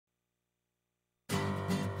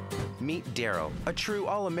Meet Daryl, a true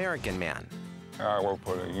all-American man. I work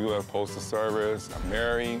for the U.S. Postal Service. I'm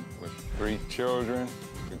married with 3 children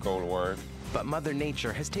to go to work. But Mother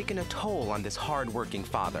Nature has taken a toll on this hard-working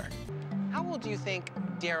father. How old do you think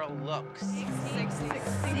Daryl looks? 60,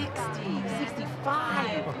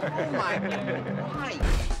 65. Oh my God.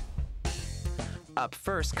 Up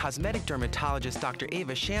first, cosmetic dermatologist Dr.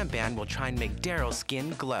 Ava Shamban will try and make Daryl's skin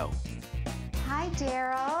glow. Hi,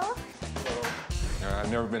 Daryl.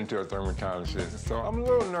 I've never been to a dermatologist, so I'm a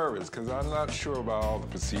little nervous because I'm not sure about all the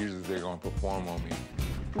procedures they're going to perform on me.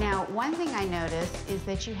 Now, one thing I noticed is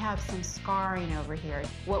that you have some scarring over here.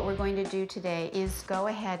 What we're going to do today is go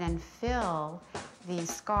ahead and fill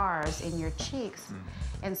these scars in your cheeks.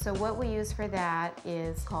 And so what we use for that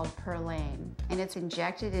is called Perlane. And it's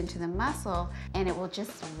injected into the muscle, and it will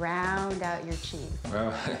just round out your cheeks.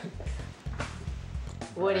 Well,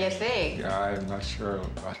 What do you think? yeah, I'm not sure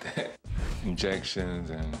about that. Injections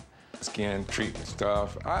and skin treatment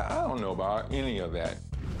stuff. I don't know about any of that.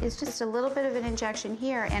 It's just a little bit of an injection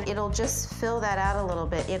here, and it'll just fill that out a little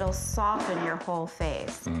bit. It'll soften your whole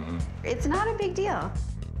face. It's not a big deal.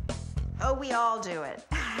 Oh, we all do it.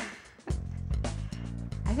 I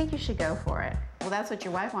think you should go for it. Well, that's what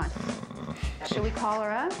your wife wants. Should we call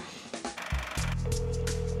her up?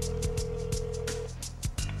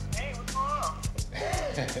 Hey, what's going on?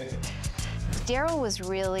 Daryl was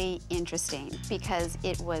really interesting because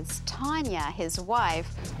it was Tanya, his wife,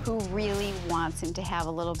 who really wants him to have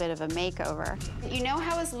a little bit of a makeover. You know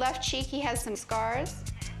how his left cheek, he has some scars?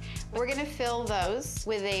 We're gonna fill those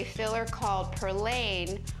with a filler called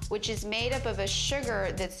Perlane, which is made up of a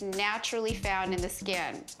sugar that's naturally found in the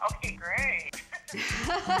skin. Okay, great.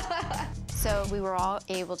 So we were all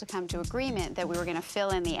able to come to agreement that we were gonna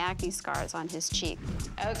fill in the acne scars on his cheek.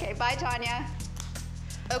 Okay, bye, Tanya.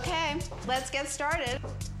 Okay, let's get started.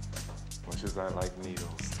 Much as I like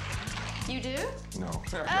needles. You do? No.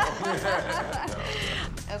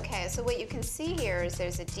 Okay, so what you can see here is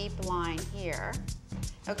there's a deep line here.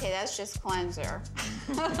 Okay, that's just cleanser.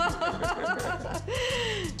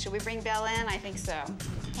 Should we bring Belle in? I think so.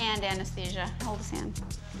 Hand anesthesia. Hold his hand.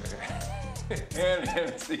 Hand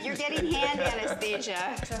anesthesia. You're getting hand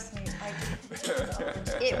anesthesia. Trust me, I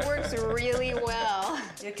It works really well.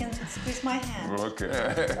 You can squeeze my hand.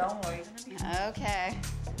 Okay. Don't worry, it's gonna be Okay.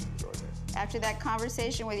 After that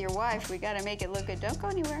conversation with your wife, we gotta make it look good. Don't go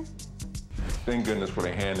anywhere. Thank goodness for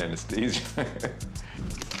the hand anesthesia.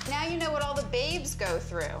 Now you know what all the babes go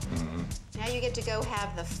through. Now you get to go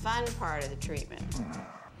have the fun part of the treatment.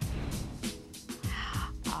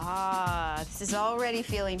 Ah, this is already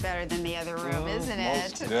feeling better than the other room, isn't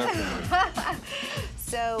Most it? definitely.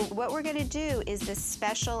 So what we're gonna do is this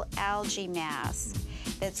special algae mask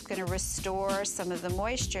that's gonna restore some of the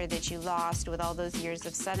moisture that you lost with all those years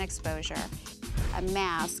of sun exposure. A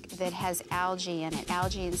mask that has algae in it,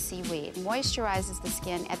 algae and seaweed. Moisturizes the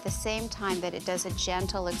skin at the same time that it does a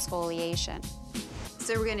gentle exfoliation.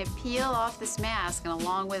 So we're gonna peel off this mask, and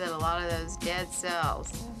along with it, a lot of those dead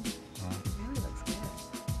cells. really looks good.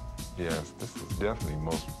 Yes, this is definitely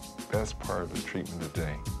the best part of the treatment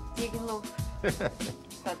today. You can look.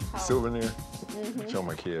 Souvenir. Show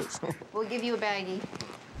my kids. We'll give you a baggie.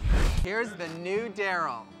 Here's the new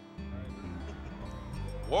Daryl.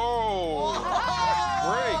 Whoa!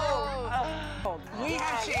 Great! We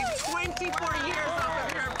have shaved 24 years off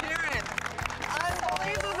of your appearance.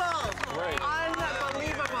 Unbelievable. Great.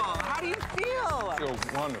 Unbelievable. How do you feel? Feels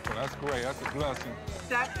wonderful. That's great. That's a blessing.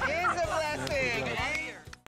 That is a blessing.